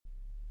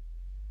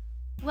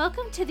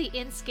Welcome to the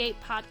Inscape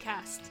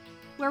podcast,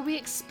 where we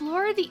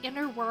explore the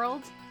inner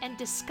world and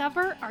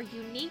discover our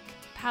unique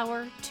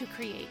power to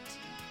create.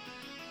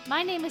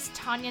 My name is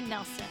Tanya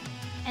Nelson,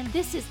 and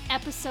this is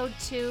episode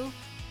 2,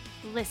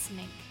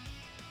 Listening.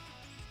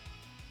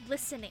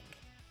 Listening.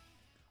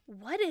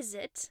 What is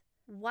it?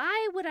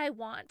 Why would I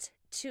want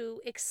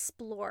to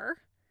explore?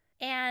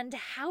 And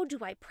how do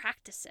I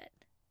practice it?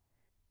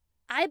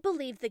 I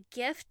believe the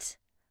gift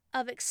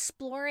of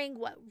exploring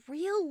what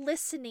real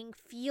listening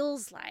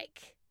feels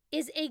like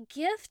is a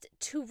gift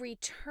to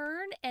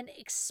return and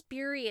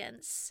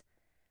experience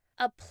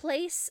a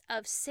place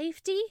of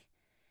safety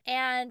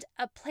and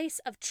a place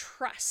of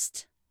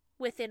trust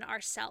within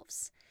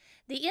ourselves.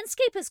 The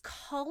Inscape is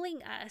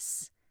calling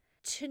us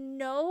to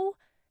know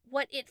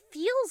what it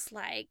feels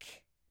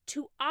like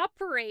to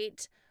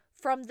operate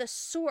from the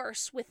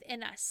source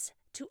within us,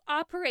 to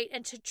operate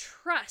and to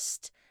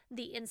trust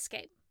the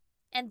Inscape.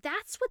 And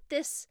that's what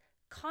this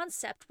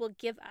concept will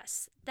give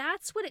us.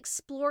 That's what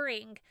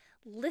exploring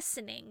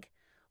listening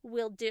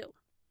will do.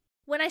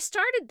 When I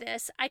started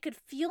this, I could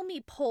feel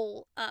me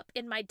pull up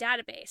in my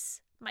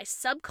database, my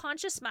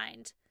subconscious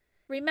mind.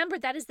 Remember,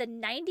 that is the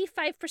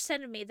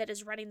 95% of me that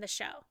is running the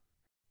show.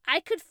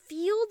 I could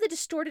feel the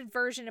distorted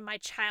version in my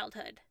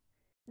childhood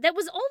that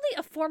was only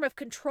a form of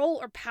control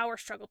or power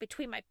struggle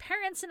between my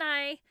parents and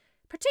I,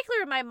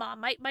 particularly my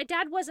mom. My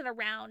dad wasn't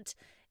around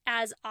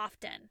as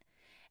often.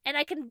 And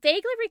I can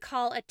vaguely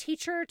recall a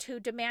teacher or two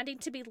demanding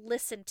to be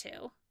listened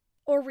to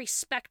or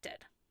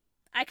respected.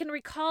 I can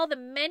recall the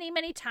many,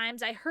 many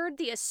times I heard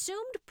the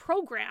assumed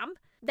program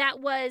that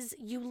was,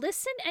 you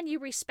listen and you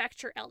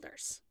respect your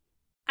elders.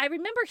 I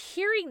remember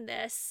hearing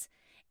this,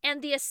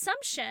 and the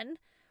assumption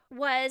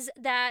was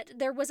that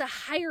there was a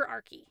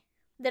hierarchy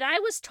that I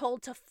was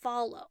told to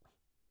follow.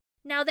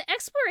 Now, the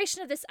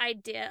exploration of this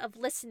idea of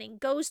listening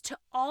goes to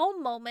all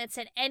moments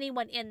and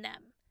anyone in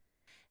them.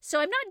 So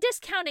I'm not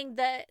discounting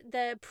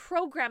the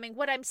programming.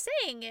 What I'm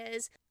saying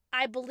is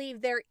I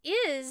believe there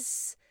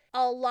is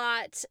a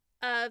lot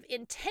of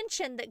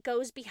intention that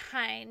goes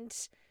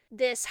behind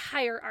this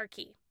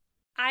hierarchy.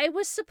 I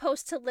was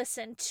supposed to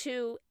listen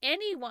to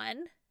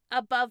anyone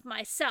above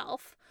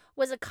myself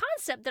was a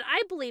concept that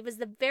I believe is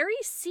the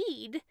very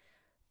seed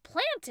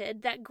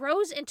planted that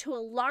grows into a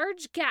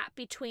large gap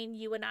between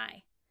you and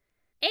I,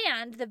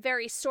 and the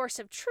very source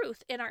of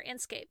truth in our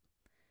Inscape.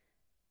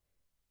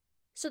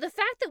 So the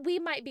fact that we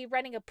might be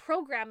running a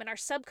program in our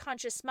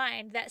subconscious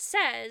mind that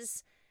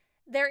says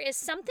there is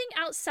something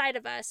outside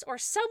of us or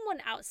someone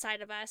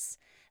outside of us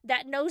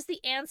that knows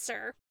the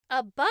answer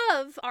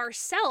above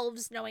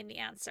ourselves knowing the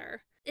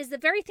answer is the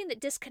very thing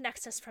that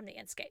disconnects us from the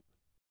Inscape.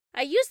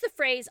 I use the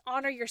phrase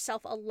honor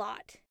yourself a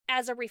lot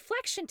as a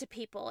reflection to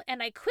people,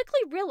 and I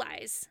quickly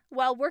realize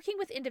while working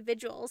with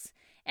individuals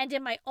and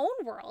in my own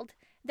world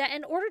that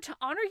in order to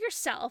honor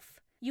yourself,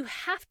 you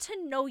have to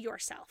know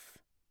yourself.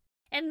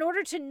 And in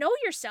order to know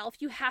yourself,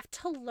 you have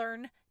to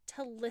learn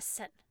to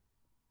listen.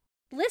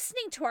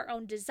 Listening to our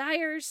own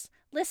desires,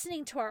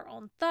 listening to our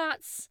own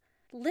thoughts,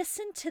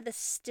 listen to the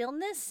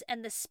stillness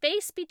and the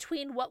space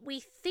between what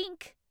we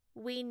think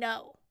we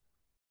know.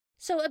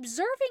 So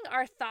observing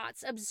our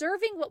thoughts,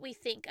 observing what we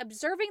think,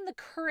 observing the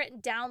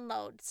current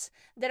downloads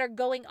that are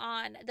going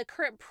on, the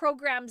current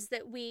programs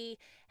that we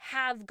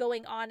have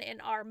going on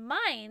in our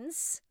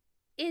minds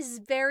is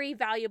very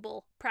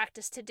valuable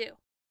practice to do.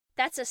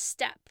 That's a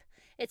step.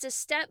 It's a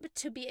step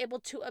to be able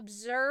to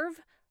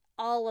observe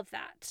all of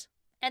that.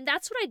 And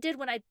that's what I did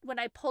when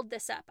I pulled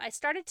this up. I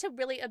started to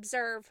really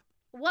observe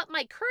what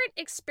my current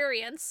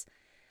experience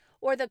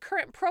or the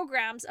current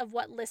programs of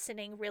what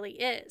listening really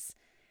is.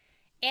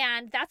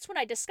 And that's when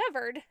I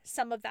discovered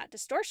some of that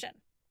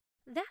distortion.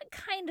 That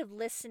kind of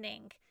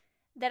listening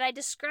that I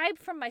described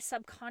from my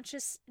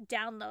subconscious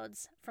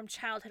downloads from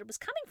childhood was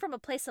coming from a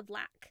place of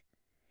lack.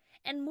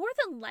 And more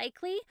than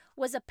likely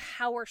was a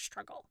power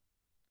struggle.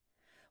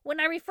 When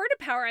I refer to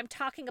power, I'm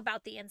talking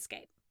about the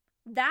Inscape.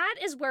 That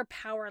is where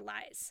power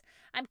lies.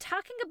 I'm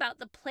talking about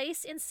the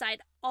place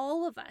inside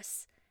all of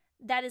us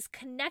that is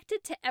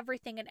connected to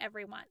everything and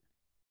everyone.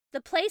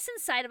 The place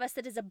inside of us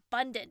that is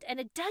abundant, and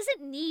it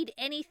doesn't need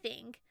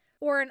anything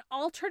or an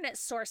alternate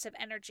source of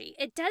energy.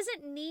 It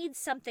doesn't need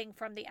something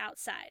from the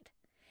outside.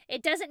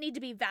 It doesn't need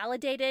to be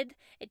validated.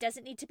 It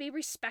doesn't need to be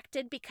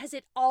respected because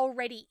it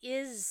already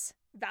is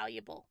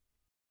valuable.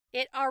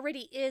 It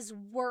already is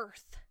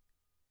worth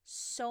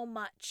so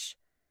much.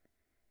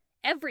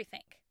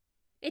 Everything.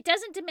 It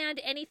doesn't demand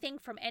anything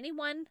from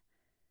anyone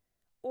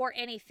or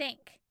anything.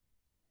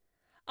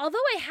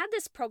 Although I had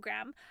this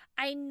program,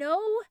 I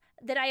know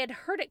that I had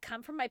heard it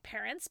come from my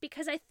parents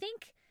because I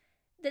think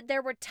that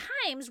there were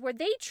times where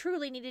they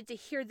truly needed to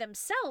hear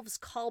themselves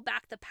call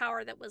back the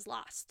power that was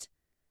lost.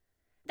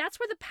 That's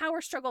where the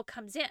power struggle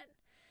comes in.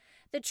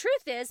 The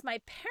truth is, my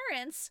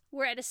parents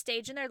were at a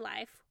stage in their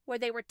life where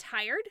they were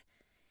tired,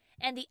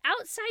 and the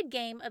outside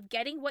game of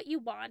getting what you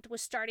want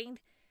was starting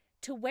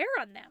to wear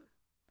on them.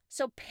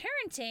 So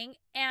parenting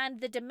and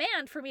the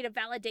demand for me to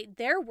validate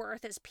their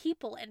worth as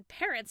people and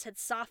parents had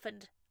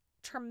softened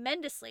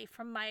tremendously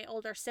from my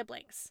older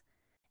siblings.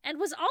 and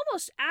was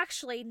almost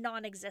actually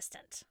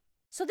non-existent.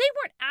 So they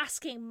weren't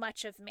asking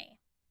much of me.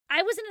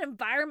 I was in an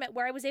environment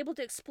where I was able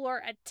to explore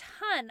a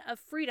ton of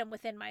freedom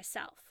within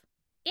myself.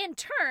 In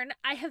turn,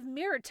 I have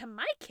mirrored to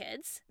my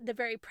kids the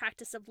very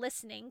practice of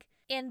listening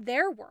in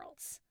their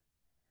worlds.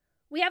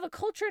 We have a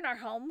culture in our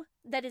home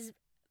that is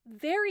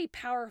very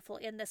powerful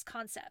in this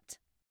concept.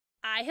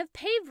 I have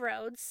paved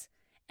roads,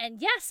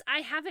 and yes,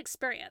 I have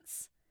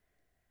experience.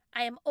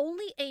 I am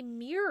only a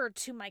mirror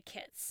to my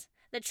kids.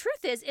 The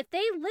truth is, if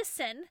they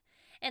listen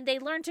and they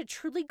learn to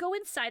truly go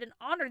inside and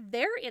honor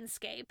their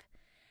inscape,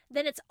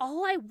 then it's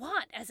all I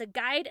want as a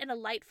guide and a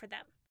light for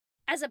them.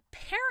 As a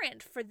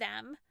parent for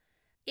them,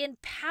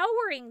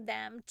 empowering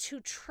them to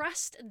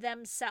trust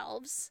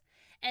themselves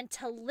and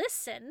to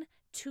listen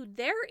to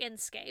their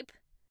inscape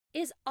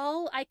is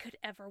all I could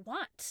ever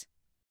want.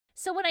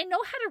 So when I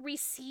know how to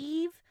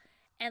receive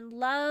and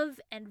love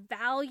and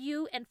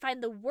value and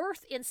find the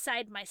worth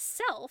inside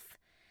myself,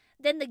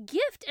 then the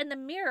gift and the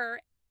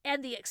mirror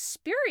and the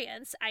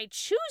experience I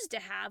choose to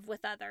have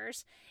with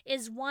others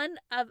is one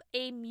of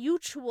a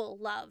mutual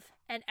love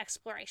and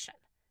exploration.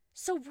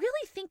 So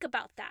really think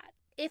about that.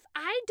 If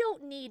I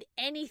don't need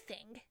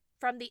anything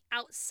from the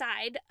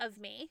outside of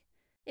me,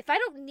 if I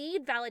don't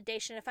need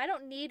validation, if I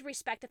don't need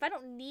respect, if I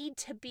don't need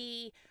to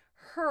be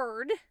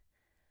heard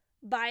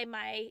by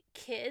my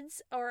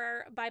kids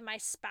or by my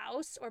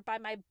spouse or by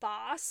my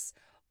boss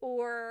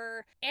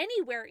or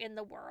anywhere in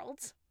the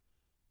world,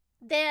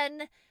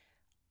 then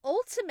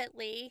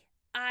ultimately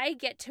I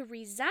get to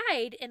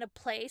reside in a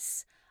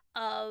place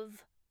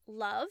of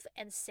love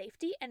and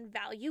safety and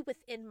value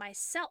within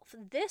myself.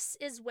 This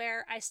is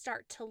where I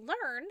start to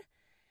learn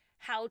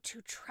how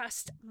to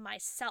trust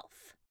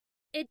myself.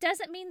 It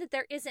doesn't mean that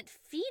there isn't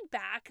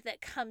feedback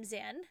that comes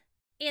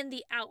in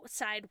the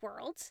outside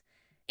world.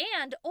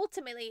 And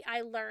ultimately,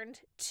 I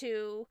learned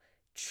to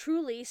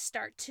truly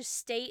start to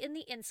stay in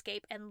the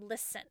inscape and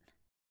listen.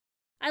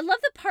 I love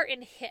the part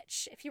in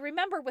Hitch. If you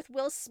remember with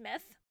Will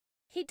Smith,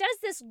 he does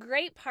this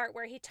great part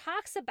where he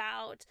talks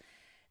about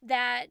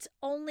that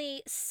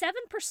only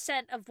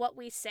 7% of what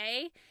we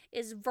say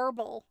is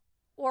verbal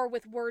or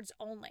with words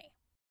only.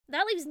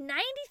 That leaves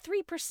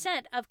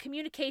 93% of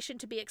communication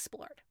to be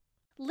explored.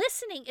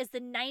 Listening is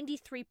the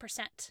 93%.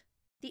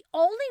 The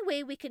only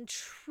way we can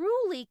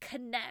truly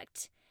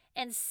connect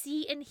and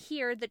see and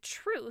hear the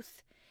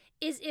truth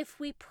is if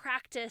we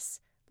practice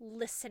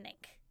listening.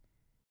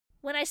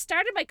 When I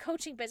started my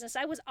coaching business,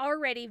 I was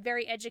already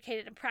very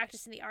educated and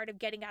practicing the art of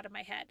getting out of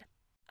my head.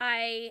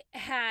 I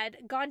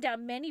had gone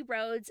down many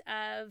roads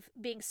of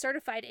being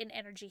certified in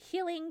energy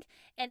healing,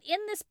 and in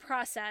this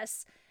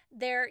process,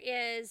 there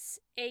is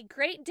a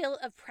great deal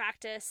of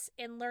practice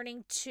in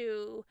learning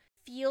to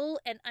feel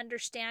and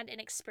understand and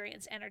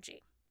experience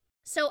energy.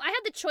 So I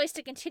had the choice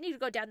to continue to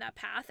go down that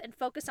path and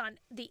focus on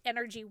the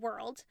energy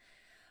world,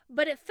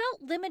 but it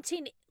felt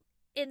limiting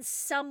in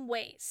some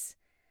ways.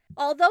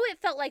 Although it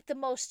felt like the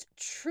most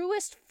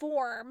truest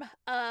form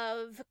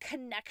of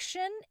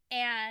connection,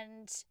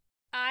 and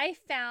I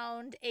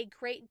found a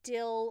great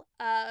deal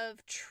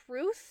of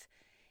truth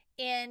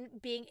in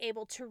being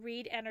able to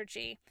read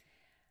energy,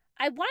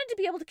 I wanted to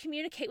be able to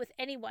communicate with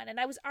anyone, and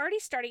I was already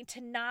starting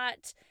to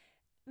not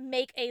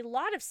make a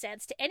lot of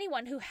sense to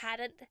anyone who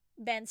hadn't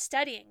been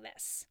studying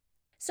this.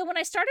 So when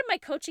I started my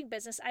coaching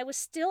business, I was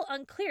still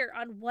unclear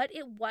on what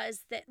it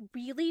was that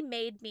really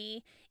made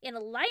me in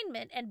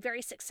alignment and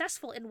very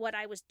successful in what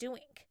I was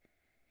doing.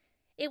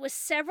 It was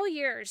several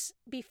years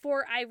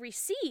before I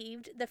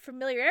received the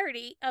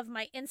familiarity of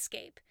my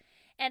inscape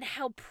and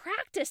how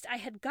practiced I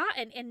had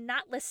gotten in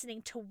not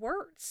listening to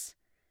words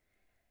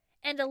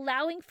and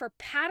allowing for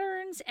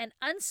patterns and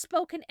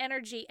unspoken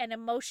energy and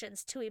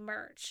emotions to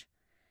emerge.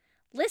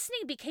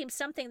 Listening became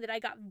something that I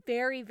got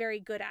very, very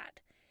good at.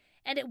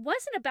 And it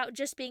wasn't about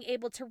just being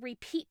able to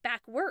repeat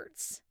back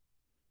words.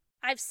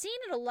 I've seen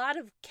in a lot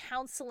of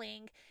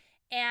counseling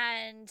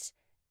and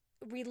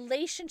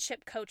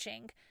relationship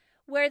coaching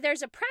where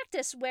there's a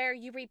practice where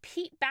you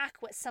repeat back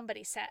what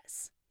somebody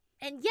says.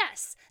 And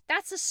yes,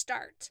 that's a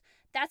start.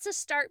 That's a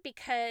start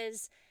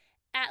because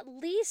at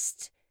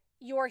least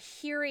you're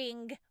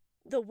hearing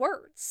the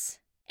words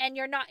and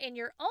you're not in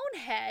your own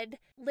head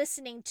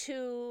listening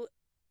to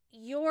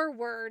your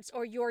words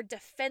or your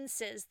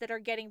defenses that are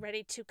getting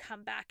ready to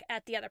come back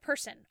at the other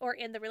person or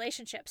in the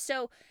relationship.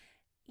 So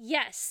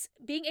yes,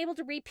 being able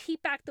to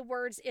repeat back the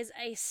words is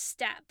a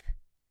step,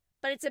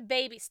 but it's a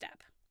baby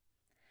step.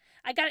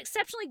 I got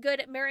exceptionally good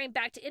at marrying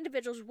back to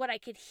individuals what I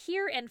could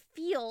hear and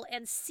feel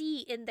and see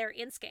in their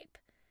inscape.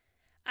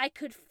 I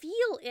could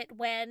feel it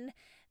when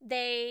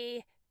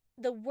the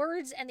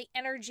words and the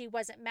energy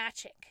wasn't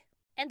matching.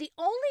 And the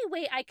only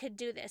way I could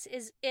do this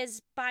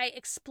is by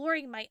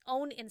exploring my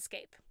own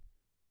inscape.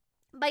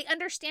 By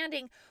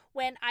understanding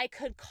when I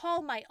could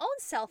call my own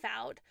self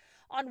out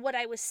on what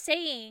I was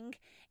saying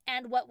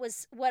and what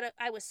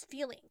I was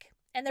feeling.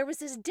 And there was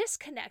this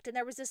disconnect and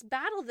there was this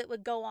battle that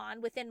would go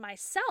on within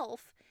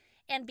myself.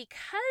 And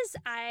because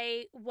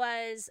I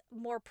was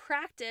more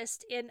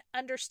practiced in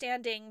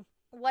understanding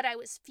what I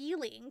was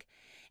feeling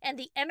and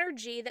the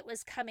energy that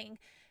was coming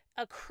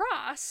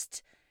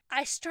across,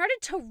 I started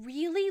to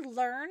really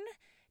learn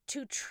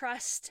to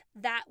trust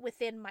that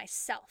within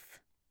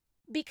myself.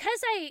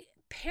 Because I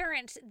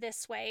parent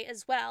this way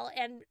as well,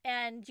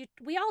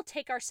 we all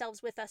take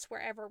ourselves with us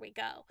wherever we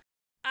go.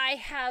 I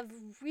have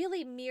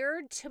really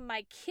mirrored to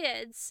my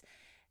kids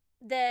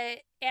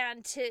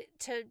and to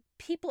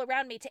people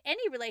around me, to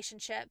any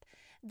relationship,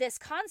 this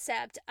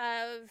concept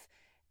of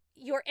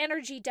your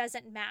energy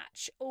doesn't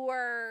match,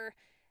 or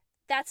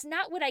that's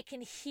not what I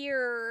can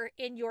hear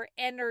in your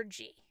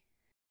energy.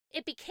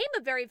 It became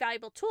a very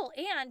valuable tool,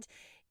 and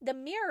the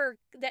mirror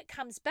that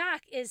comes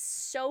back is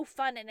so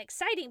fun and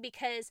exciting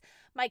because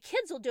my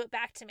kids will do it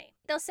back to me.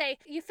 They'll say,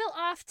 "You feel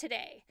off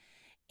today."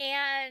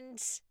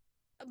 And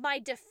my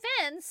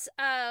defense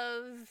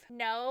of,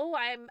 "No,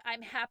 I'm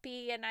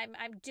happy and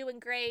I'm doing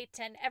great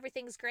and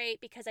everything's great,"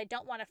 because I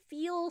don't want to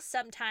feel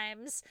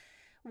sometimes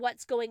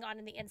what's going on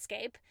in the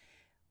inscape,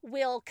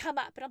 will come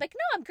up. And I'm like,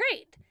 "No, I'm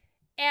great."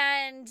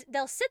 And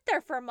they'll sit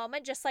there for a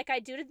moment, just like I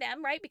do to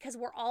them, right? Because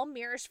we're all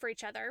mirrors for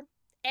each other.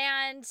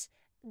 And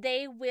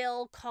they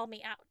will call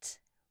me out,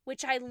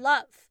 which I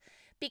love,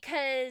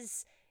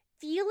 because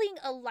feeling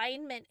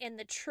alignment in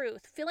the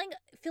truth, feeling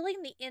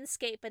the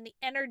inscape and the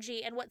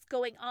energy and what's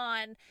going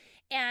on,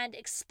 and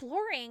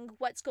exploring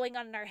what's going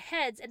on in our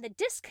heads and the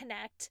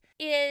disconnect,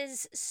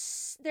 there's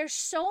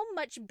so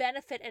much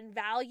benefit and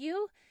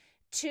value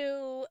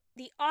to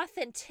the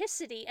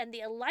authenticity and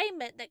the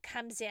alignment that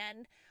comes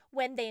in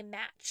when they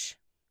match.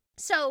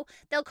 So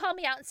they'll call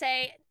me out and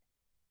say,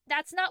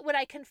 "That's not what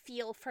I can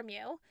feel from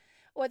you,"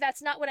 or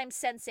 "That's not what I'm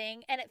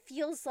sensing, and it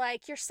feels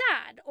like you're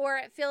sad," or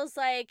 "It feels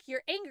like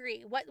you're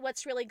angry.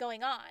 What's really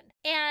going on?"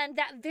 And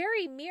that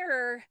very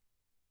mirror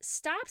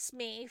stops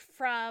me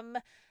from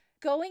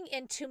going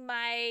into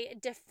my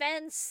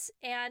defense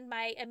and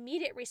my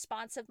immediate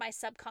response of my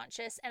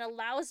subconscious, and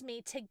allows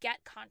me to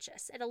get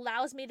conscious. It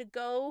allows me to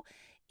go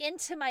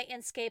into my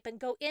inscape and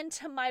go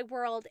into my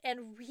world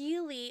and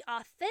really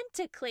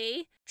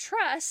authentically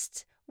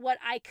trust what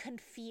I can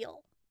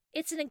feel.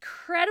 It's an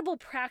incredible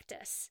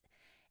practice.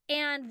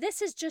 And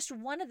this is just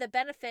one of the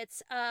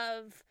benefits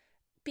of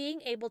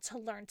being able to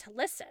learn to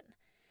listen.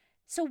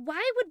 So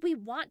why would we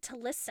want to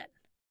listen?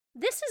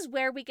 This is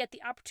where we get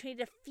the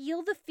opportunity to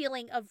feel the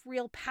feeling of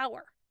real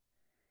power,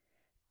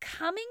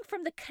 coming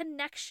from the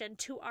connection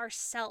to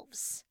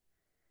ourselves.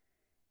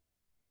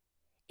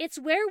 It's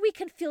where we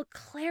can feel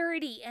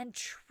clarity and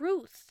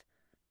truth.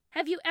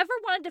 Have you ever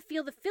wanted to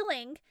feel the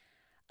feeling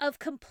of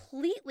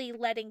completely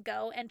letting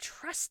go and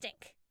trusting?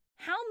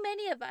 How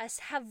many of us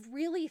have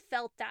really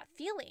felt that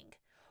feeling?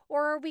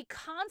 Or are we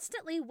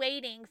constantly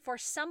waiting for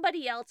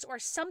somebody else or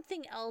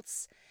something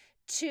else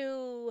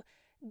to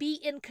be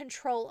in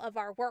control of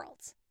our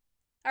world?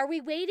 Are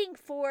we waiting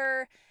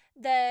for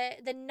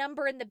the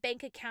number in the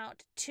bank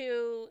account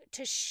to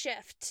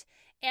shift,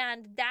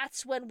 and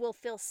that's when we'll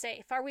feel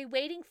safe? Are we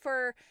waiting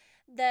for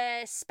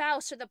the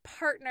spouse or the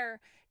partner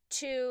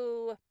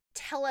to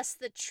tell us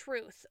the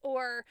truth?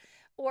 Or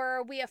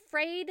are we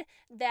afraid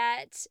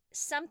that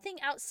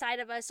something outside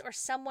of us or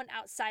someone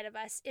outside of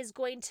us is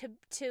going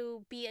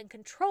to be in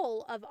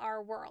control of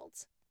our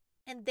world?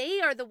 And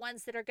they are the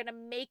ones that are going to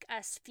make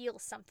us feel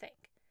something.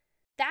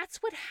 That's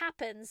what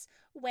happens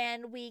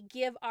when we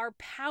give our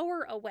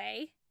power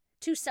away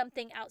to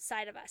something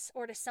outside of us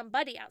or to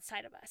somebody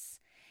outside of us.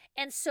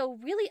 And so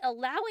really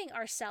allowing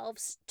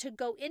ourselves to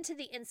go into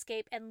the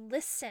inscape and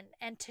listen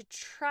and to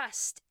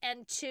trust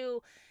and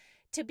to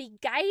be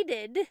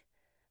guided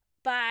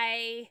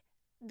by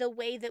the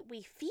way that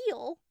we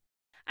feel.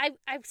 I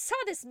saw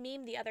this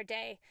meme the other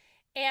day,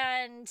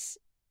 and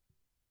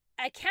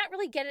I can't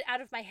really get it out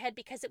of my head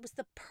because it was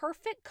the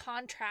perfect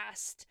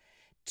contrast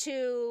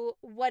to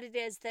what it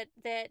is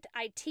that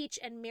I teach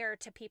and mirror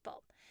to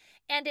people.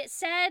 And it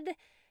said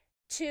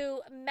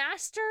to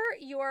master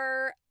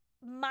your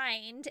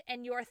mind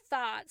and your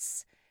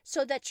thoughts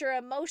so that your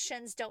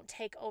emotions don't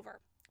take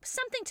over.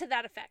 Something to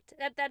that effect.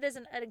 That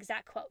isn't an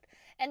exact quote.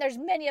 And there's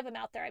many of them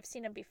out there. I've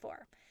seen them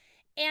before.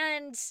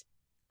 And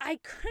I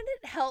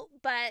couldn't help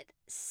but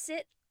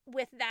sit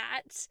with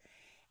that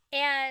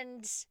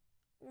and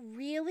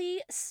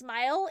really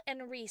smile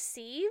and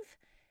receive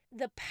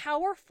the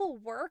powerful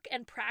work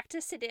and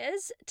practice it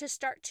is to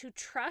start to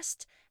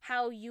trust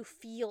how you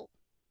feel.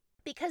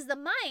 Because the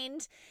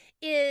mind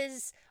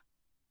is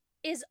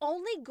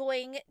only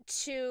going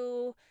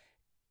to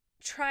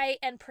try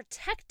and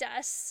protect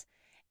us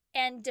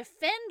and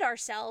defend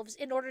ourselves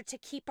in order to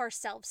keep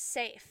ourselves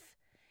safe.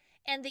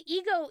 And the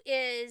ego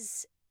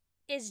is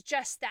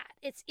just that.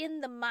 It's in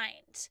the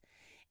mind.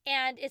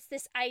 And it's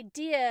this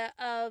idea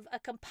of a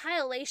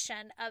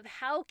compilation of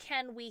how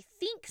can we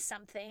think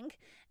something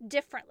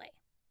differently.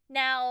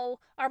 Now,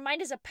 our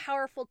mind is a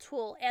powerful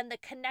tool, and the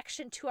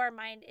connection to our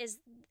mind is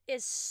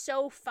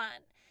so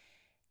fun.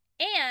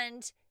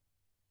 And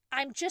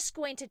I'm just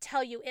going to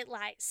tell you, it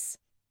lies.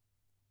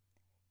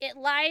 It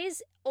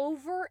lies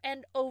over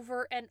and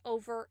over and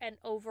over and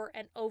over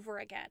and over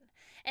again.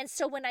 And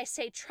so when I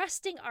say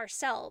trusting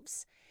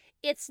ourselves,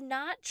 it's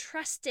not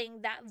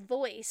trusting that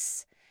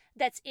voice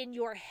that's in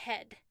your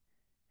head.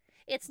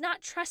 It's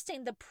not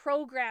trusting the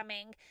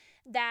programming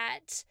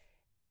that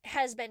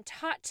has been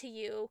taught to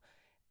you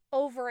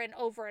over and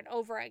over and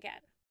over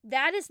again.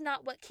 That is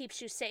not what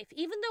keeps you safe.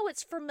 Even though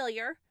it's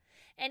familiar,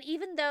 and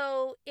even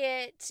though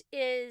it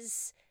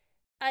is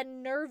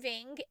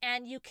unnerving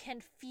and you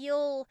can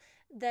feel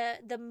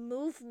the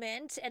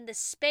movement and the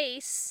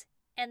space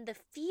and the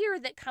fear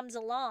that comes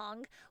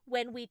along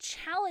when we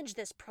challenge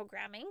this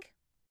programming,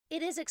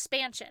 it is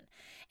expansion.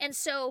 And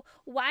so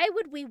why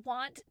would we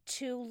want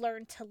to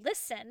learn to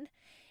listen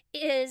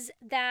is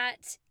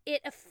that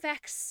it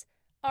affects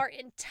our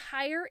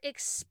entire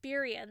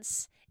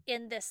experience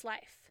in this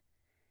life.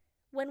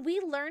 When we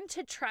learn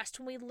to trust,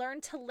 when we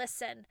learn to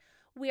listen,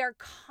 we are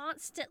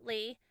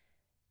constantly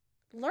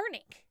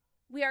learning.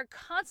 We are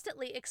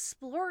constantly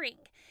exploring.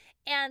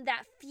 And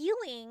that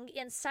feeling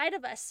inside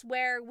of us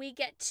where we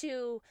get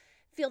to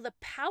feel the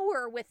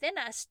power within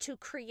us to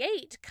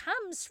create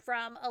comes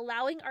from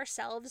allowing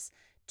ourselves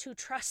to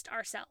trust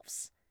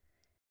ourselves.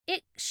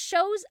 It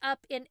shows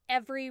up in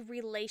every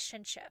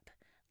relationship.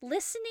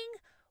 Listening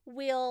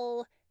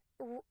will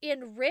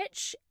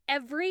enrich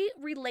every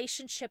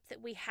relationship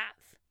that we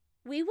have.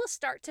 We will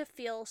start to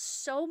feel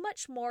so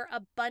much more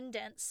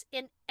abundance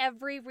in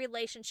every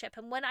relationship.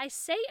 And when I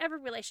say every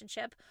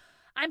relationship,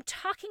 I'm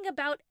talking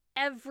about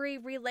every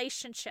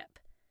relationship.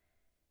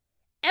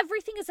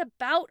 Everything is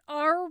about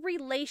our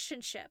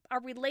relationship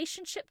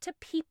to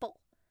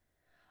people,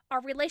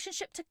 our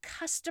relationship to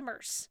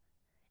customers,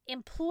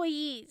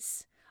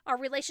 employees, our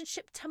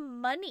relationship to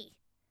money,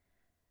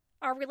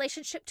 our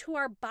relationship to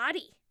our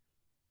body,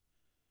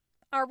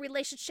 our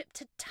relationship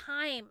to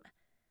time,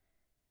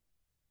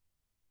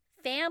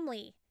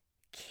 family,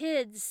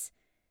 kids,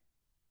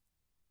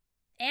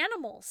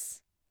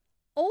 animals.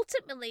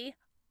 Ultimately,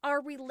 our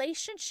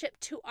relationship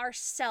to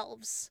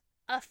ourselves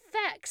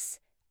affects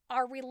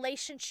our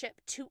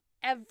relationship to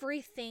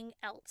everything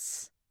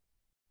else.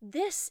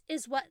 This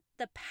is what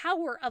the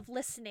power of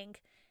listening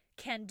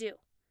can do.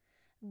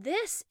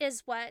 This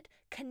is what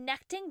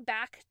connecting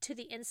back to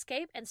the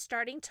inscape and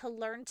starting to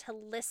learn to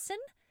listen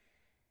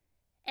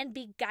and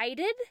be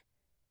guided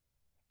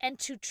and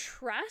to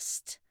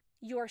trust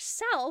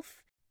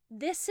yourself,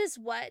 this is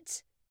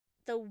what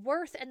the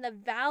worth and the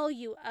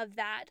value of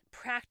that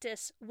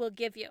practice will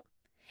give you.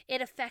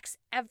 It affects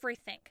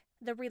everything.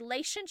 The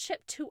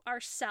relationship to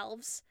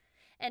ourselves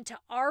and to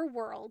our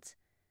world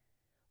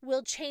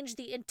will change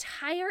the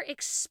entire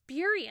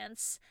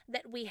experience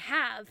that we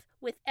have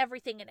with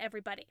everything and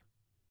everybody.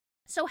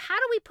 So how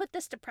do we put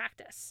this to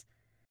practice?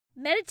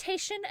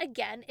 Meditation,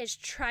 again, is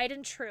tried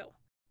and true.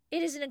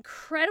 It is an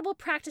incredible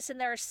practice, and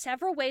there are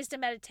several ways to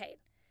meditate.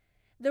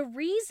 The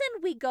reason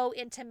we go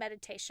into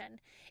meditation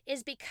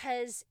is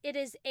because it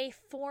is a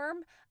form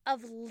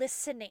of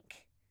listening.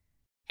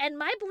 And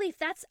my belief,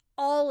 that's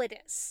all it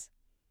is.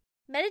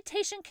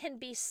 Meditation can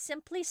be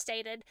simply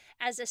stated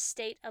as a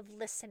state of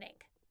listening.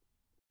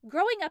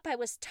 Growing up, I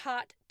was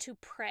taught to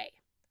pray.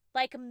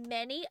 Like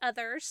many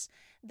others,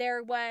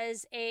 there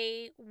was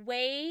a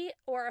way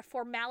or a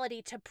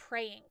formality to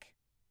praying.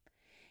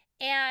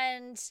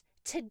 And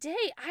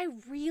today, I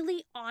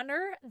really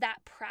honor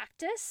that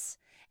practice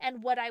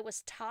and what I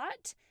was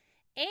taught,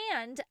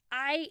 and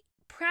I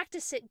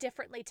practice it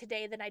differently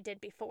today than I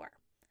did before.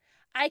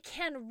 I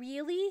can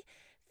really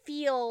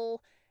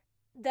feel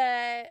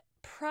the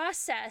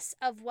process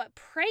of what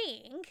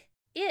praying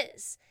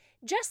is.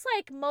 Just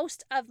like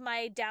most of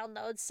my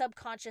downloads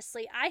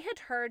subconsciously, I had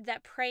heard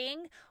that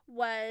praying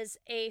was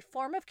a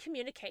form of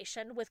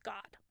communication with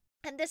God.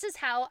 And this is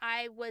how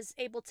I was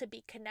able to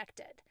be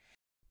connected.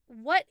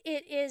 What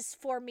it is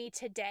for me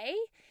today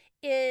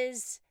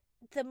is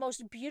the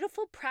most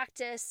beautiful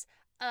practice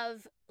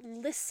of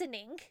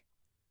listening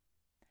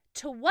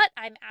to what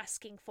I'm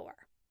asking for,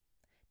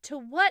 to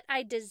what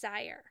I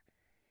desire.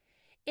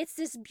 It's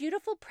this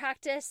beautiful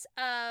practice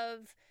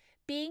of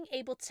being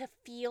able to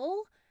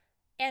feel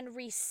and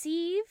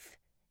receive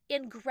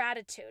in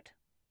gratitude,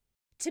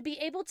 to be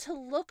able to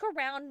look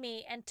around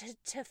me and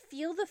to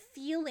feel the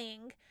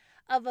feeling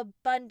of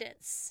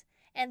abundance.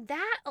 And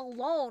that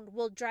alone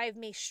will drive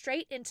me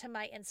straight into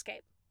my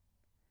inscape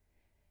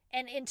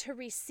and into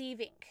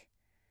receiving.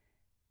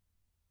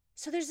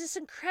 So there's this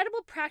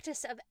incredible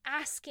practice of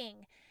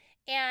asking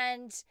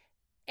and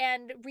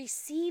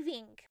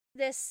receiving,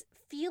 this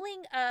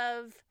feeling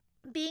of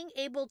being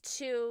able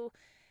to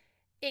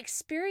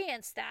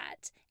experience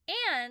that.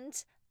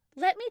 And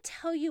let me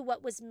tell you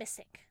what was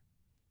missing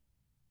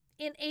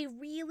in a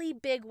really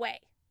big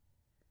way.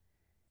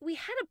 We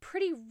had a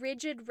pretty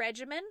rigid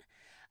regimen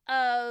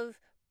of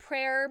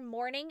prayer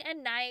morning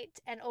and night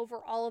and over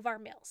all of our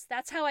meals.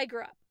 That's how I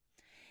grew up.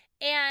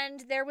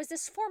 And there was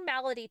this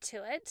formality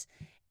to it,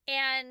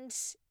 and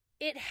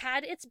it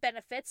had its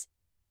benefits,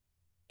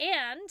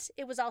 and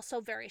it was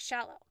also very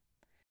shallow.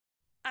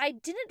 I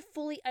didn't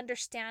fully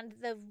understand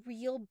the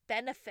real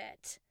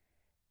benefit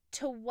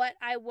to what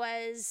I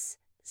was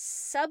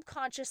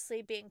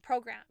subconsciously being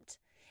programmed.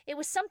 It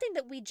was something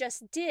that we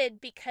just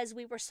did because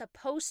we were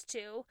supposed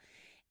to.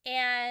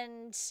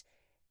 And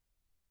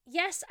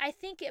yes, I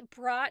think it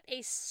brought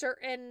a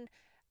certain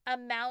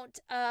amount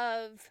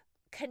of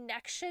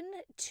connection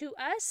to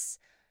us,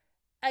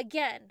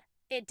 again,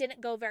 it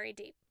didn't go very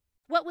deep.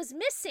 What was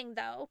missing,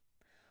 though,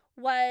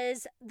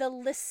 was the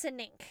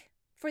listening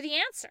for the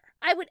answer.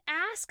 I would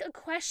ask a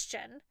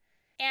question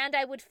and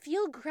I would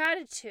feel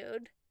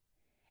gratitude,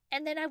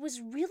 and then I was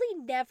really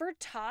never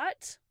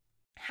taught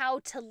how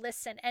to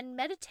listen. And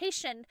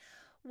meditation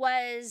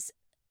was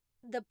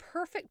the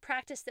perfect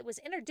practice that was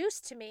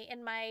introduced to me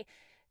in my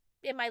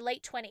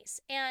late 20s.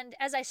 And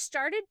as I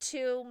started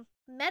to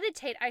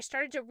meditate, I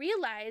started to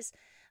realize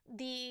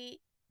the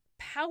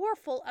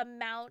powerful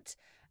amount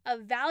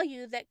of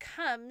value that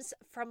comes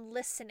from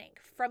listening,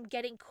 from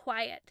getting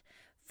quiet,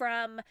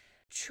 from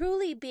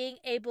truly being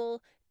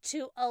able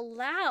to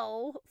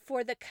allow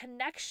for the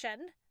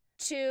connection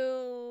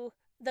to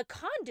the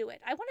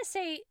conduit. I want to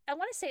say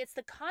it's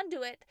the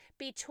conduit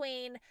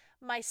between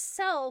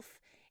myself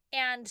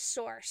and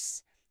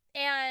source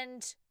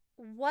and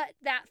what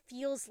that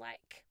feels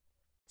like.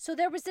 So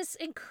there was this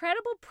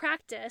incredible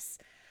practice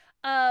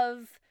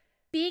of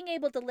being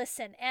able to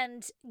listen,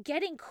 and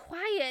getting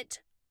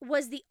quiet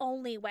was the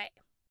only way.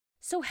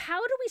 So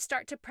how do we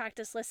start to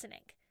practice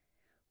listening?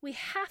 We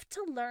have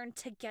to learn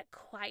to get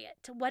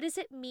quiet. What does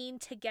it mean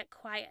to get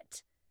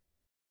quiet?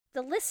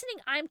 The listening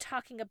I'm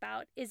talking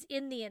about is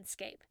in the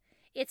Inscape.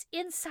 It's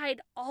inside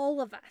all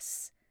of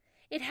us.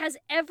 It has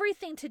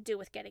everything to do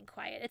with getting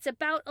quiet. It's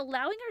about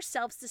allowing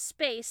ourselves the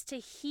space to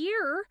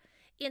hear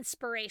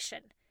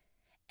inspiration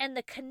and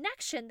the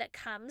connection that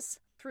comes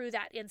through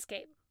that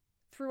Inscape,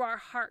 through our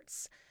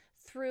hearts,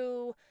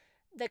 through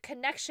the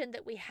connection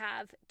that we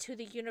have to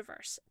the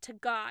universe, to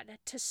God,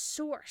 to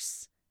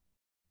source.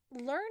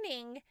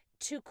 Learning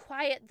to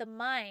quiet the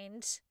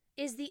mind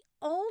is the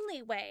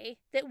only way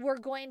that we're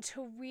going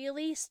to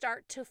really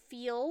start to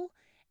feel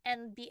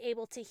and be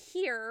able to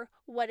hear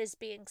what is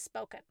being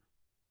spoken.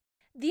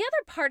 The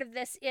other part of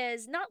this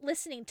is not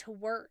listening to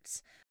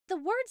words. The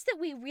words that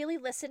we really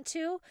listen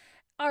to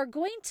are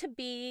going to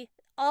be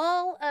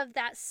all of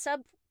that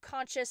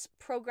subconscious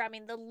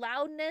programming, the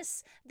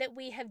loudness that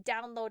we have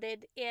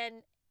downloaded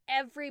in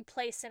every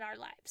place in our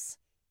lives.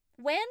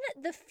 When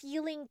the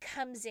feeling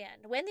comes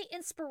in, when the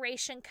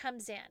inspiration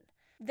comes in,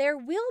 there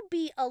will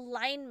be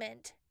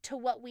alignment to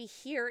what we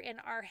hear in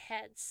our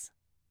heads.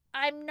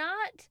 I'm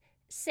not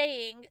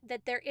saying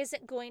that there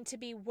isn't going to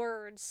be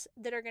words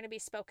that are going to be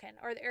spoken,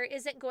 or there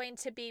isn't going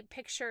to be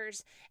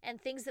pictures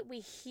and things that we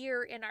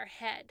hear in our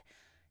head.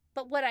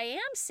 But what I am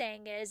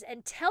saying is,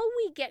 until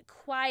we get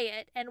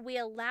quiet and we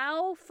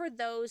allow for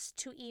those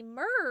to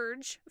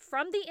emerge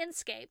from the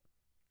Inscape,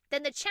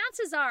 then the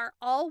chances are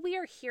all we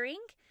are hearing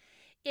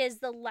is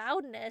the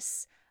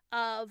loudness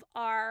of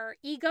our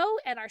ego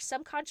and our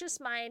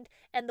subconscious mind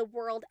and the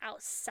world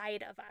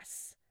outside of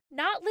us.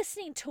 Not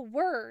listening to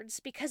words,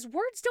 because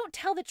words don't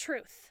tell the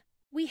truth.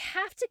 We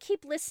have to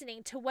keep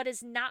listening to what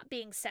is not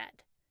being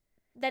said,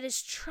 that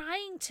is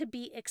trying to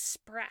be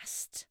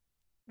expressed.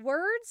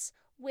 Words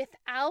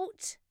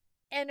without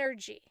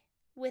energy,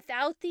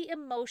 without the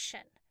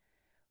emotion,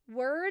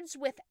 words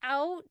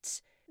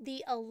without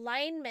the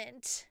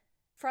alignment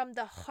from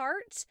the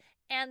heart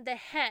and the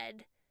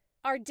head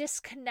are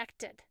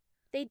disconnected.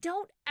 They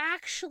don't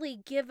actually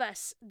give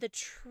us the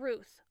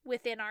truth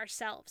within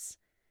ourselves.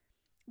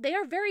 They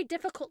are very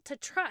difficult to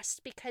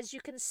trust because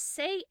you can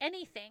say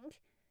anything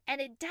and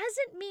it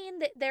doesn't mean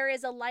that there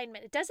is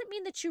alignment. It doesn't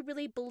mean that you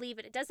really believe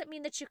it. It doesn't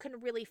mean that you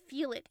can really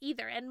feel it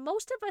either. And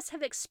most of us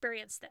have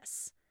experienced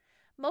this.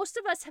 Most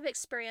of us have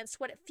experienced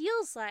what it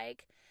feels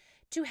like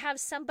to have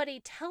somebody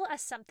tell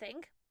us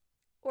something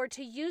or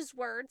to use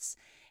words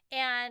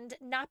and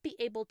not be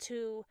able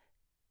to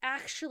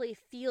actually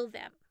feel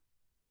them.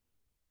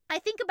 I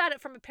think about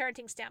it from a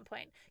parenting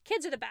standpoint.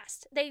 Kids are the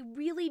best. They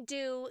really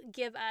do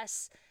give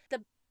us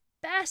the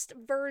best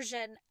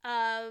version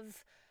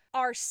of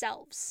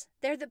ourselves.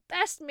 They're the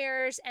best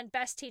mirrors and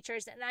best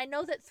teachers. And I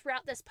know that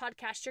throughout this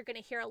podcast, you're going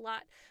to hear a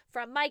lot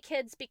from my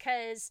kids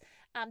because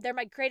they're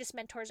my greatest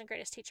mentors and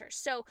greatest teachers.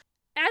 So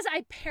as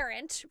I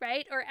parent,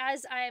 right, or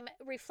as I'm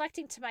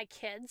reflecting to my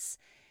kids,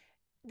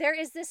 there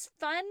is this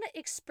fun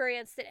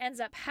experience that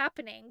ends up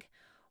happening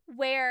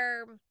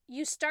where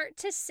you start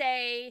to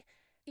say,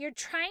 you're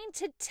trying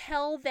to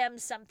tell them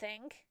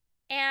something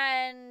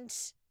and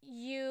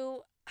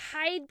you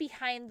hide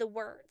behind the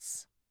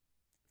words.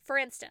 For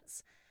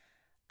instance,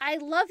 I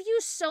love you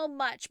so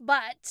much,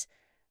 but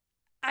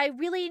I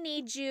really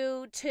need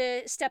you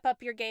to step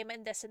up your game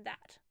in this and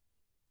that.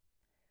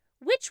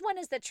 Which one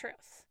is the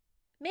truth?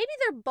 Maybe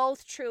they're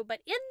both true,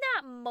 but in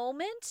that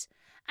moment,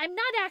 I'm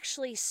not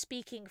actually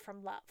speaking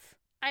from love.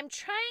 I'm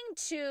trying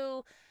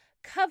to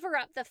cover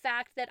up the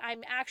fact that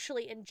I'm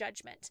actually in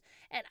judgment.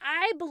 And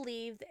I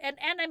believe, and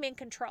I'm in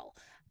control,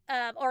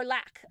 or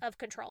lack of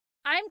control.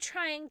 I'm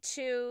trying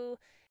to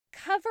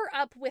cover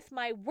up with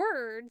my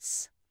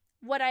words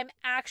what I'm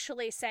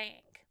actually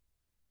saying.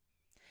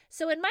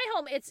 So in my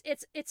home,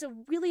 it's a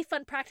really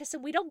fun practice,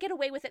 and we don't get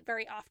away with it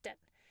very often.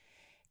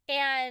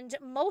 And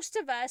most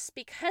of us,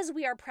 because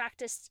we are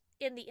practiced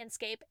in the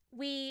Inscape,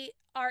 we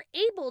are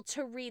able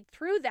to read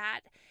through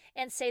that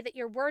and say that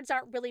your words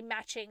aren't really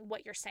matching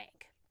what you're saying.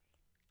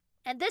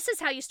 And this is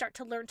how you start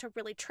to learn to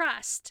really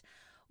trust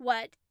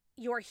what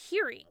you're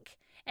hearing.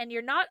 And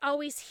you're not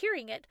always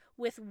hearing it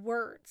with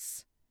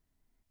words.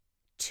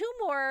 2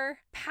 more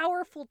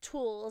powerful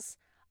tools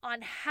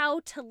on how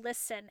to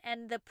listen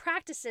and the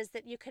practices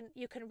that you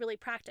can really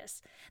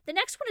practice. The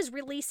next one is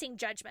releasing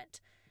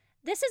judgment.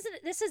 This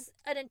is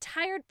an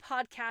entire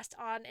podcast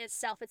on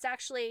itself. It's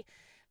actually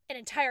an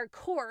entire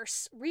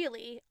course,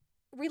 really.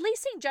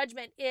 Releasing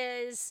judgment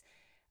is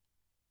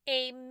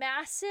a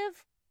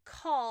massive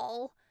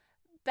call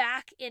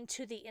back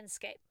into the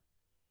Inscape.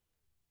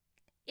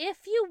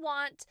 If you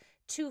want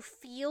to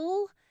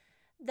feel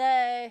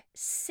the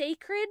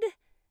sacred,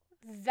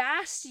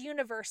 vast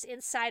universe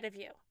inside of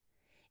you,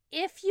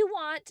 if you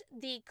want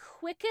the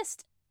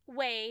quickest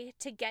way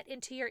to get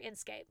into your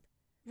Inscape,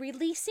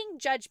 releasing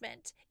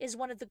judgment is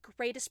one of the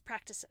greatest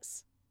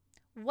practices.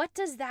 What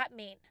does that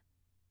mean?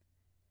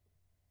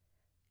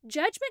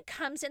 Judgment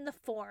comes in the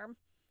form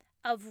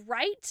of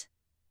right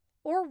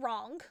or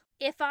wrong.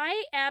 If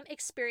I am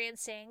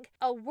experiencing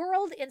a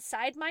world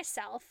inside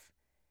myself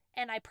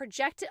and I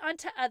project it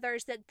onto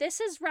others that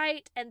this is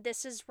right and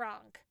this is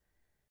wrong,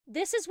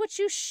 this is what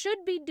you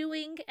should be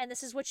doing and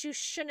this is what you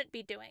shouldn't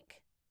be doing,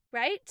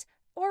 right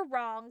or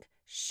wrong,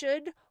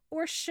 should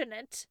or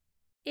shouldn't,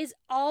 is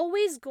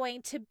always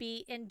going to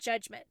be in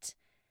judgment.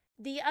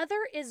 The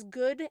other is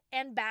good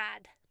and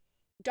bad,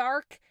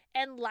 dark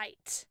and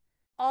light.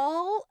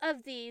 All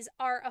of these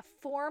are a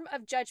form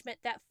of judgment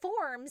that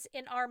forms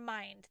in our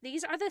mind.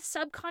 These are the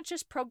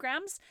subconscious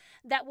programs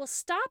that will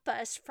stop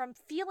us from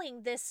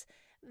feeling this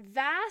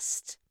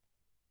vast,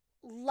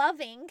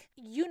 loving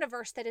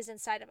universe that is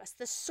inside of us,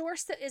 the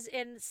source that is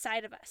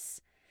inside of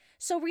us.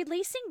 So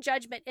releasing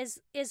judgment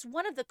is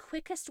one of the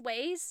quickest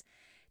ways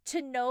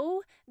to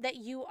know that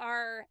you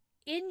are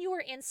in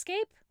your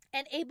Inscape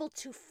and able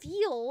to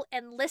feel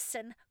and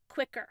listen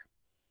quicker.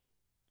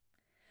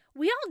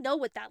 We all know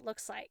what that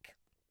looks like.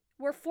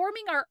 We're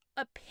forming our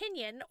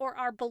opinion or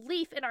our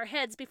belief in our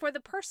heads before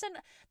the person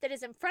that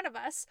is in front of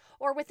us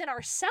or within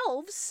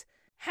ourselves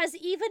has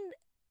even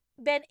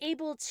been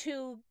able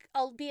to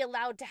be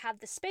allowed to have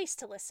the space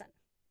to listen.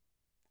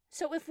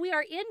 So if we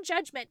are in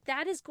judgment,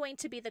 that is going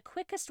to be the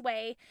quickest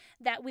way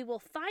that we will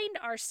find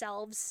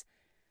ourselves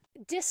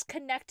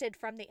disconnected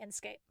from the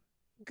Inscape.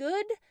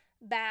 Good,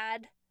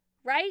 bad,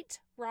 right,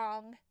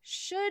 wrong,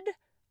 should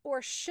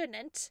or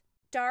shouldn't,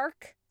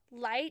 dark,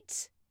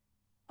 light,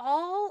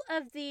 all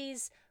of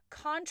these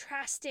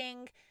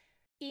contrasting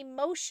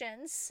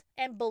emotions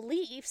and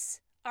beliefs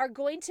are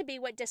going to be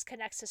what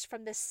disconnects us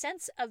from the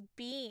sense of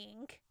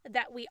being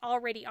that we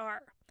already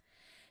are.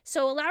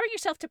 So allowing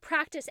yourself to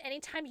practice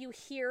anytime you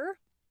hear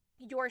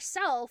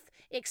yourself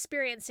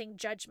experiencing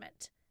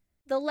judgment.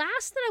 The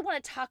last that I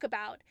want to talk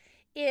about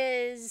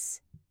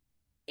is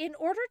in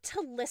order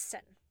to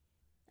listen.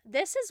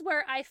 This is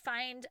where I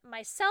find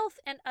myself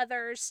and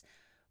others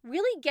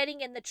really getting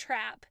in the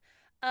trap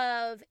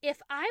of,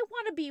 if I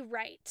want to be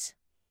right,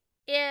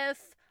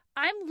 if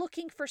I'm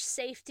looking for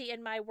safety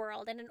in my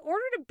world, and in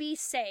order to be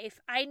safe,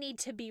 I need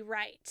to be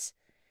right,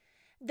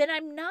 then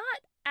I'm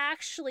not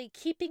actually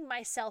keeping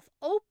myself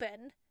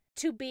open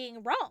to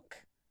being wrong,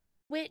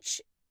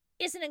 which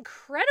is an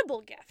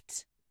incredible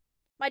gift.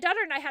 My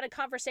daughter and I had a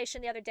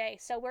conversation the other day.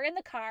 So we're in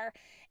the car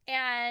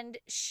and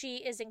she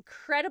is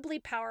incredibly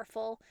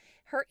powerful.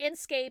 Her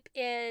Inscape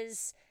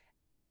is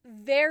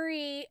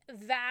very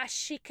vast.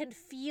 She can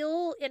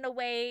feel in a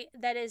way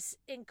that is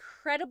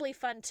incredibly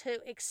fun to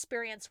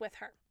experience with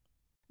her.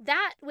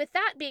 With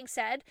that being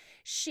said,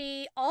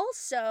 she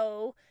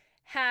also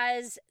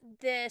has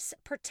this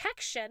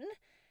protection,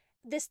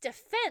 this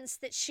defense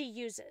that she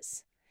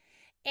uses.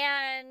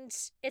 And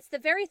it's the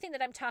very thing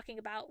that I'm talking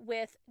about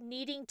with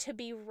needing to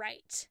be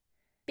right.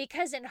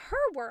 Because in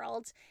her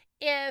world,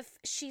 if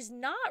she's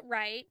not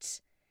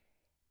right,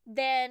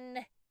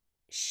 then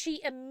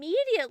she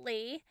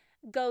immediately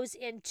goes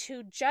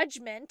into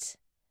judgment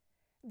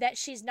that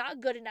she's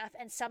not good enough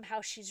and somehow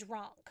she's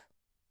wrong.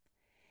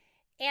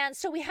 And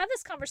so we had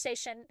this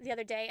conversation the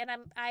other day, and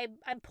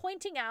I'm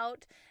pointing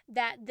out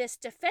that this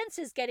defense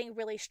is getting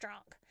really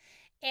strong.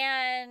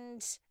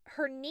 And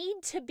her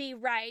need to be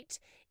right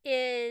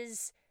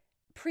is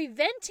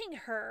preventing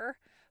her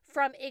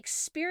from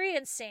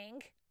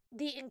experiencing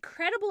the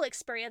incredible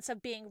experience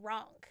of being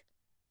wrong.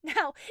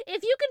 Now,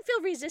 if you can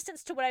feel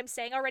resistance to what I'm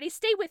saying already,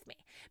 stay with me,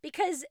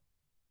 because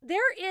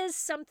there is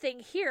something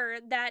here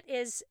that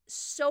is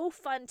so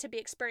fun to be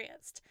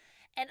experienced.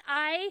 And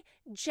I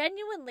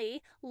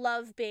genuinely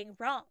love being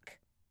wrong.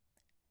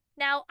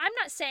 Now, I'm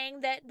not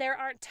saying that there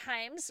aren't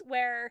times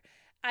where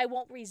I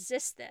won't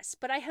resist this,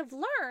 but I have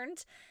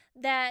learned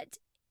that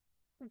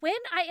when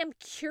I am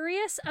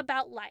curious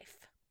about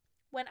life,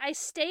 when I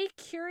stay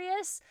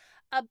curious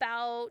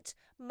about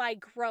my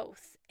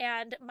growth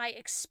and my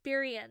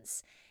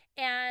experience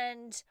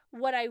and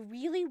what I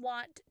really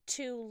want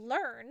to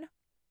learn,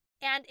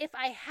 and if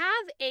I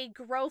have a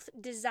growth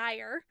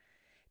desire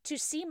to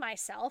see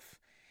myself,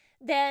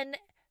 then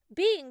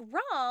being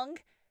wrong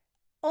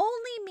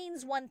only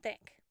means one thing.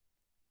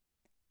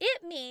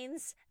 It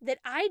means that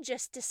I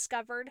just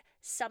discovered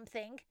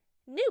something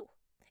new.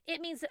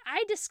 It means that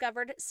I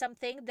discovered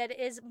something that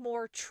is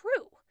more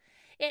true.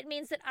 It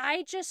means that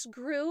I just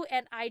grew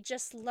and I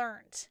just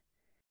learned.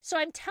 So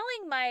I'm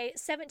telling my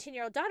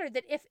 17-year-old daughter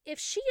that if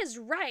she is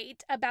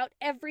right about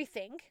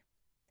everything,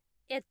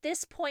 at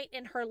this point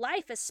in her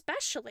life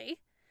especially,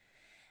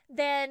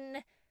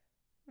 then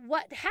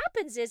what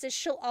happens is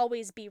she'll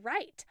always be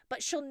right,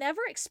 but she'll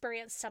never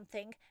experience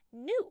something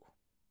new.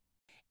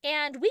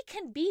 And we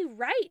can be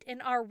right in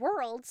our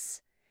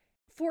worlds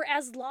for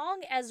as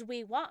long as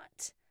we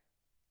want.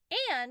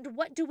 And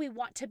what do we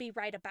want to be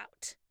right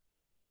about?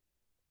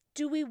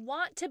 Do we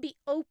want to be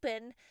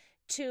open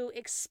to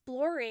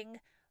exploring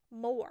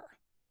more?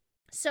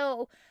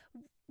 So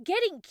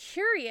getting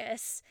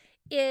curious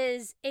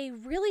is a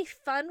really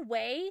fun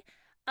way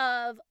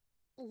of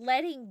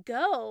letting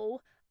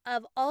go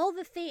of all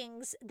the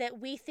things that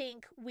we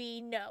think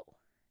we know,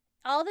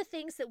 all the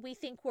things that we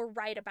think we're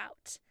right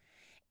about.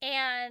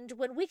 And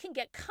when we can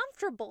get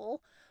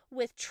comfortable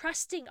with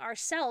trusting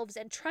ourselves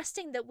and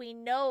trusting that we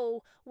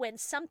know when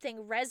something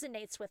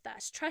resonates with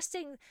us,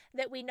 trusting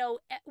that we know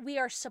we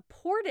are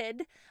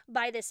supported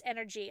by this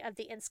energy of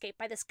the Inscape,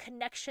 by this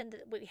connection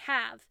that we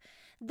have,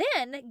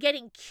 then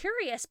getting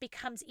curious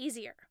becomes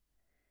easier.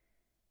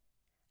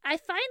 I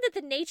find that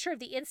the nature of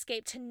the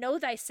Inscape to know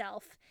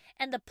thyself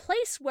and the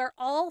place where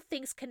all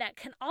things connect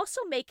can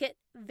also make it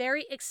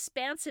very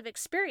expansive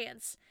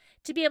experience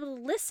to be able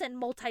to listen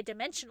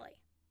multidimensionally.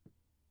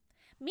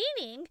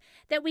 Meaning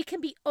that we can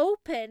be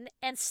open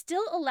and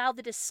still allow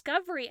the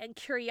discovery and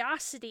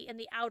curiosity in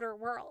the outer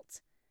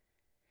world.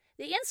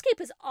 The Inscape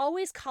is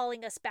always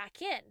calling us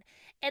back in.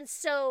 And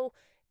so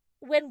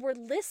when we're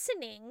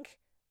listening,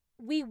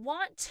 we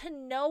want to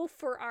know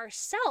for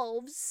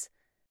ourselves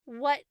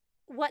what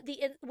the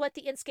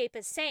Inscape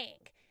is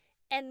saying.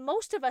 And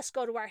most of us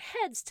go to our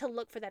heads to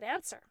look for that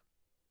answer.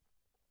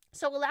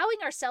 So allowing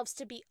ourselves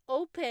to be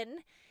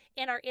open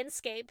in our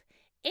Inscape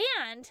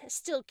and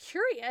still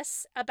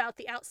curious about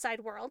the outside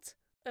world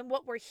and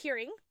what we're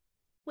hearing,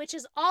 which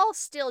is all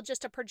still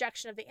just a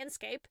projection of the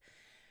Inscape,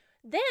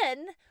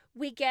 then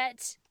we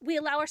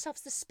allow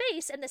ourselves the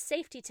space and the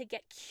safety to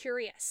get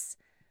curious.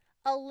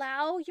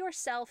 Allow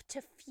yourself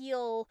to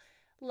feel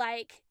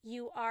like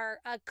you are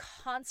a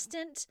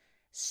constant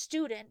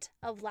student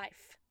of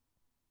life.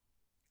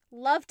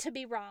 Love to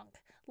be wrong,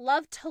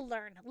 love to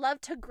learn,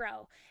 love to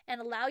grow, and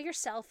allow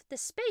yourself the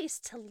space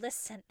to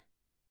listen.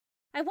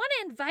 I want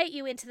to invite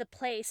you into the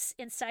place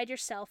inside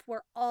yourself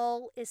where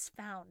all is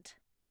found.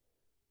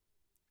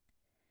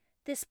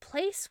 This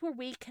place where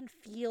we can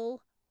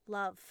feel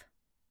love,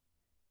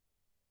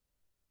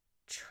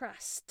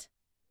 trust,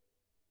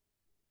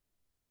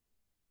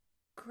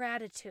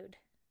 gratitude,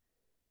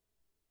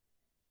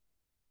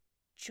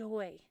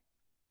 joy,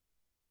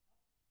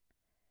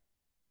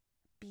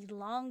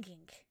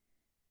 belonging,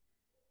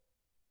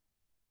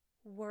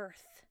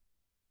 worth.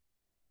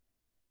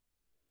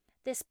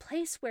 This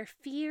place where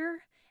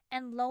fear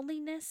and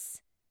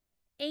loneliness,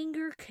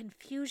 anger,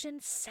 confusion,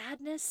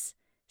 sadness,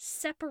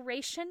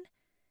 separation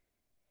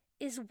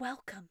is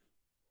welcome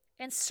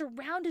and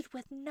surrounded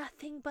with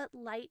nothing but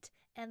light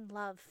and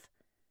love.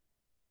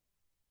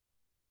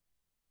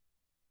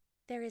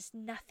 There is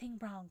nothing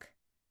wrong.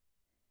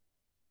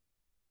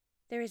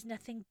 There is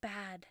nothing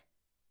bad.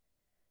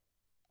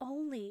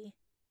 Only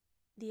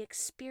the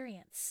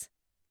experience.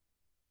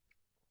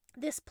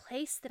 This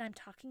place that I'm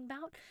talking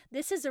about,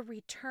 this is a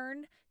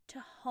return to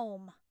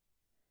home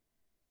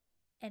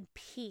and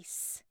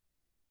peace.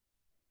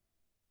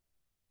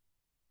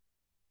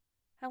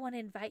 I want to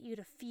invite you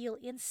to feel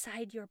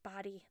inside your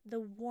body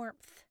the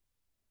warmth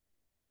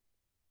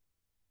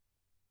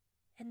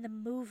and the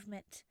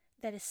movement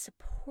that is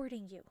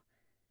supporting you.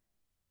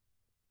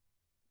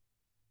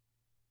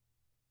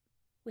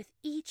 With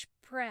each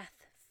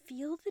breath,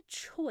 feel the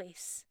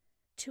choice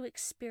to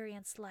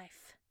experience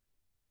life.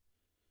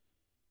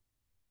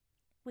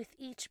 With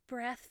each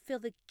breath, feel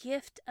the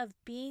gift of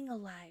being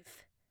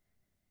alive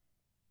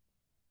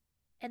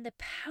and the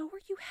power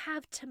you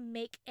have to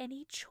make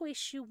any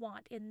choice you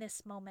want in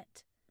this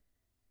moment.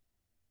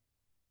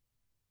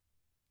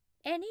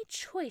 Any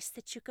choice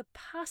that you could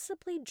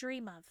possibly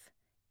dream of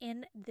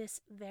in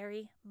this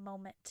very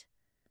moment.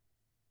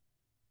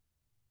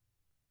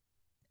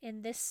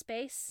 In this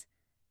space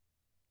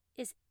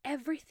is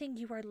everything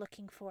you are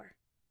looking for.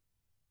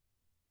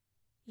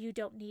 You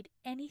don't need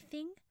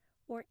anything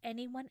or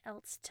anyone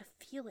else to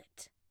feel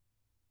it.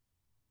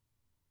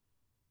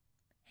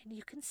 And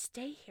you can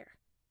stay here.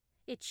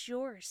 It's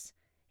yours.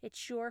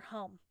 It's your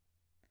home.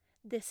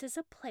 This is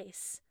a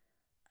place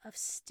of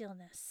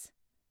stillness.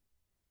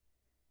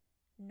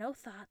 No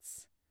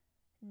thoughts,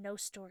 no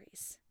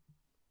stories.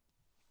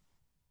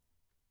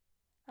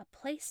 A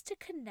place to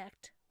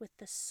connect with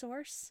the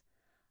source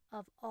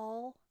of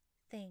all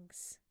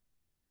things.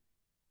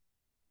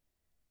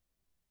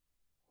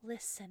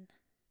 Listen.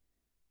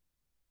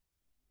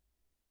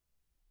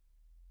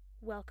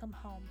 Welcome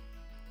home.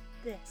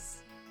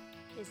 This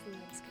is the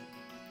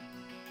Inscape.